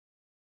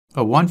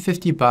A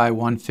 150 by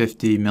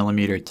 150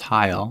 millimeter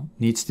tile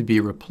needs to be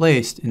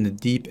replaced in the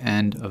deep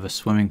end of a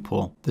swimming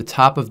pool. The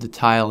top of the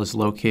tile is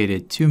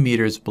located 2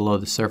 meters below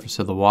the surface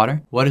of the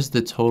water. What is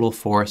the total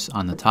force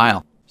on the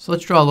tile? So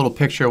let's draw a little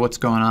picture of what's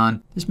going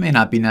on. This may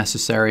not be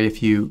necessary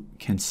if you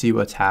can see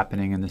what's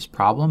happening in this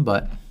problem,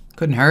 but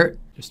couldn't hurt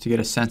just to get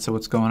a sense of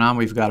what's going on.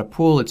 We've got a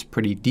pool, it's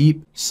pretty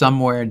deep.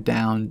 Somewhere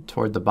down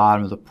toward the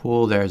bottom of the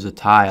pool, there's a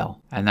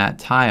tile. And that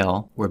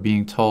tile, we're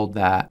being told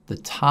that the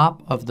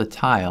top of the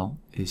tile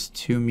is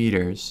 2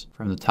 meters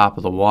from the top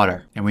of the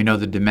water. And we know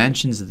the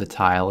dimensions of the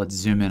tile, let's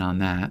zoom in on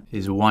that,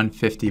 is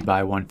 150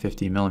 by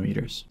 150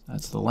 millimeters.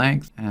 That's the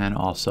length and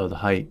also the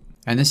height.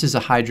 And this is a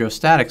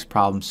hydrostatics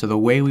problem, so the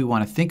way we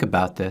want to think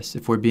about this,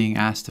 if we're being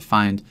asked to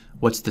find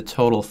what's the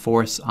total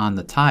force on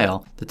the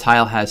tile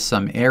has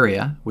some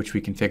area, which we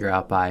can figure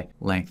out by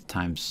length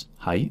times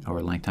height,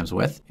 or length times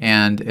width,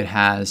 and it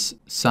has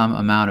some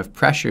amount of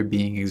pressure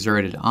being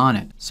exerted on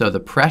it. So the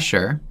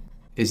pressure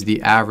is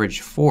the average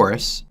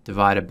force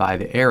divided by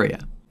the area.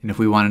 And if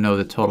we want to know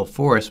the total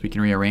force, we can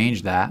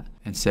rearrange that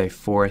and say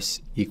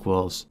force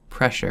equals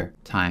pressure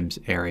times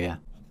area.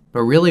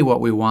 But really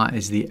what we want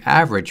is the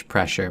average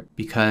pressure,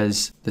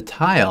 because the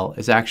tile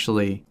is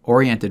actually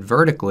oriented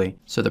vertically,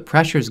 so the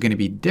pressure is going to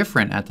be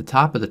different at the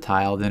top of the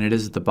tile than it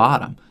is at the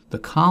bottom. The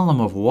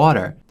column of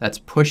water that's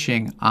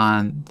pushing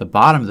on the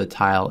bottom of the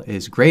tile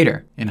is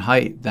greater in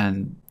height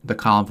than the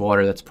column of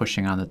water that's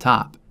pushing on the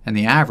top. And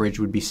the average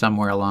would be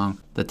somewhere along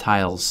the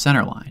tile's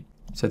center line.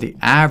 So the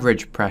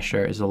average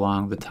pressure is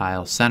along the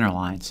tile's center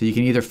line. So you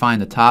can either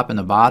find the top and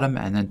the bottom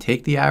and then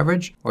take the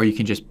average, or you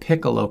can just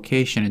pick a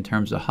location in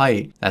terms of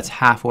height that's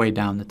halfway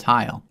down the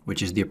tile,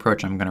 which is the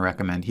approach I'm going to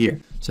recommend here.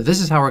 So this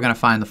is how we're going to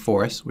find the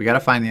force. We got to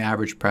find the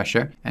average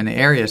pressure, and the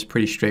area is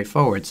pretty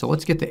straightforward. So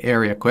let's get the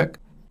area quick.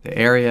 The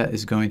area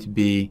is going to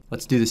be,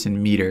 let's do this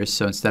in meters.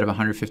 So instead of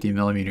 150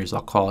 millimeters,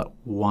 I'll call it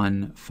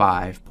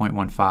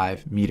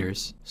 0.15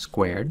 meters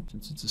squared,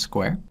 since it's a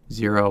square,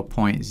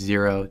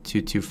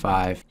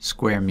 0.0225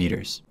 square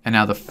meters. And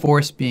now the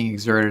force being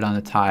exerted on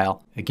the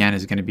tile, again,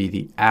 is going to be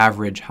the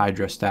average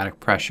hydrostatic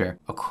pressure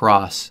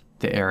across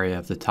the area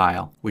of the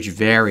tile, which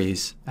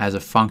varies as a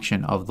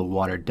function of the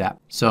water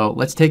depth. So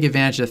let's take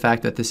advantage of the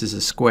fact that this is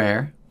a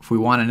square. If we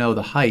want to know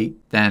the height,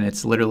 then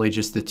it's literally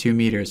just the 2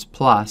 meters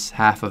plus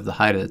half of the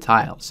height of the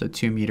tile. So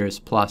 2 meters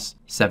plus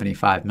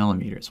 75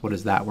 millimeters. What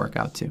does that work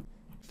out to?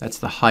 That's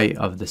the height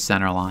of the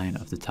center line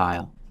of the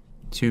tile.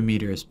 2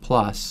 meters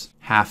plus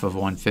half of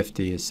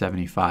 150 is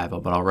 75,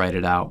 but I'll write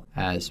it out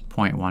as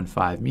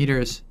 0.15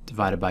 meters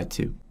divided by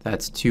 2.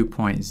 That's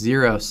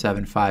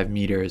 2.075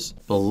 meters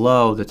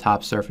below the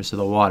top surface of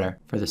the water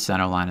for the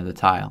center line of the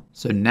tile.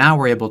 So now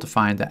we're able to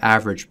find the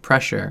average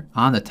pressure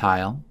on the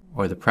tile,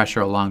 or the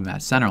pressure along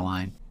that center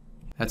line.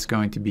 That's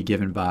going to be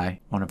given by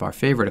one of our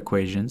favorite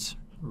equations,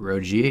 rho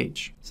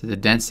GH. So the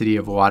density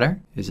of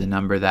water is a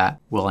number that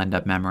we'll end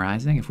up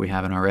memorizing if we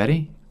haven't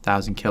already.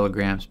 1,000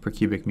 kilograms per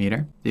cubic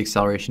meter. The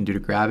acceleration due to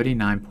gravity,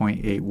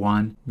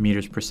 9.81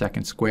 meters per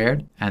second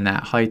squared. And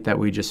that height that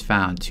we just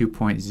found,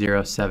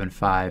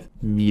 2.075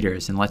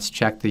 meters. And let's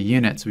check the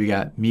units. We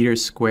got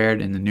meters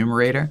squared in the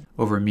numerator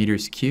over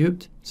meters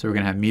cubed. So we're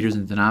going to have meters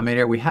in the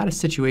denominator. We had a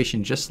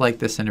situation just like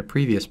this in a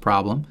previous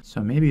problem.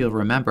 So maybe you'll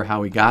remember how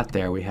we got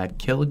there. We had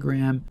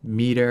kilogram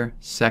meter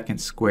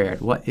second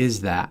squared. What is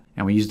that?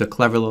 And we used a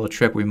clever little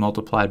trick. We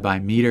multiplied by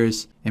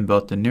meters in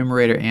both the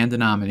numerator and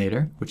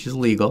denominator, which is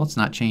legal. It's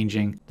not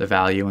changing the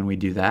value when we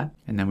do that.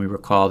 And then we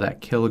recall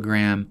that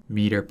kilogram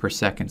meter per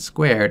second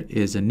squared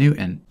is a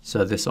Newton.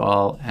 So this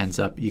all ends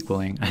up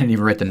equaling, I didn't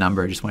even write the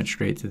number, I just went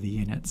straight to the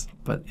units.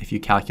 But if you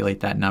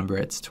calculate that number,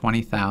 it's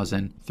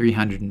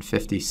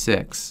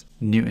 20,356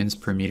 newtons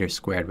per meter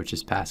squared, which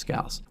is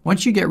pascals.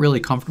 Once you get really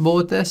comfortable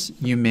with this,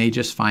 you may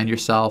just find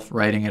yourself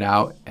writing it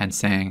out and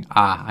saying,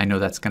 I know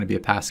that's going to be a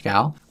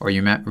pascal, or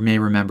you may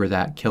remember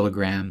that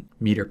kilogram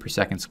meter per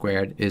second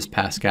squared is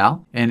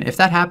pascal. And if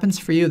that happens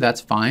for you, that's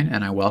fine,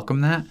 and I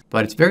welcome that.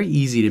 But it's very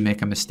easy to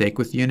make a mistake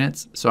with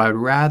units, so I'd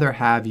rather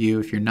have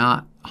you, if you're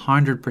not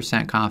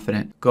 100%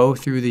 confident, go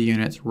through the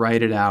units,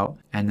 write it out,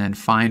 and then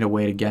find a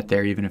way to get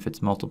there, even if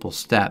it's multiple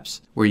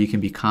steps, where you can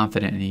be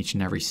confident in each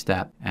and every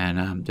step.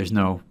 And there's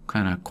no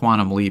kind of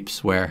quantum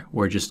leaps where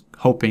we're just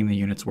hoping the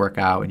units work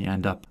out and you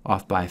end up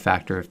off by a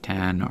factor of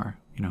 10, or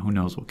who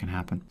knows what can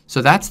happen.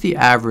 So that's the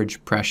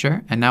average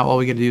pressure. And now all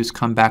we got to do is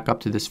come back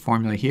up to this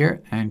formula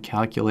here and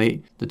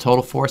calculate the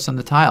total force on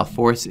the tile.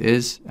 Force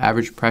is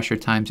average pressure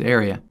times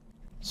area.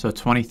 So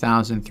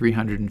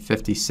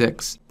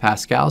 20,356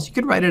 pascals. You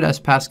could write it as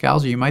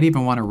pascals, or you might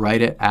even want to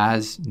write it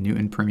as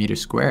Newton per meter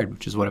squared,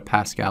 which is what a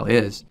pascal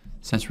is,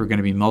 since we're going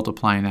to be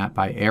multiplying that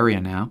by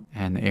area now.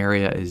 And the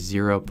area is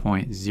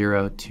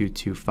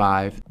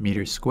 0.0225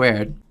 meters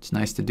squared. It's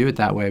nice to do it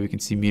that way. We can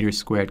see meters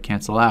squared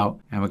cancel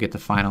out, and we'll get the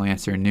final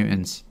answer in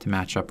newtons to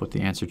match up with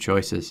the answer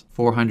choices.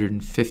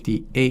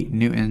 458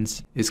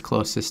 newtons is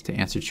closest to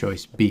answer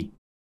choice B.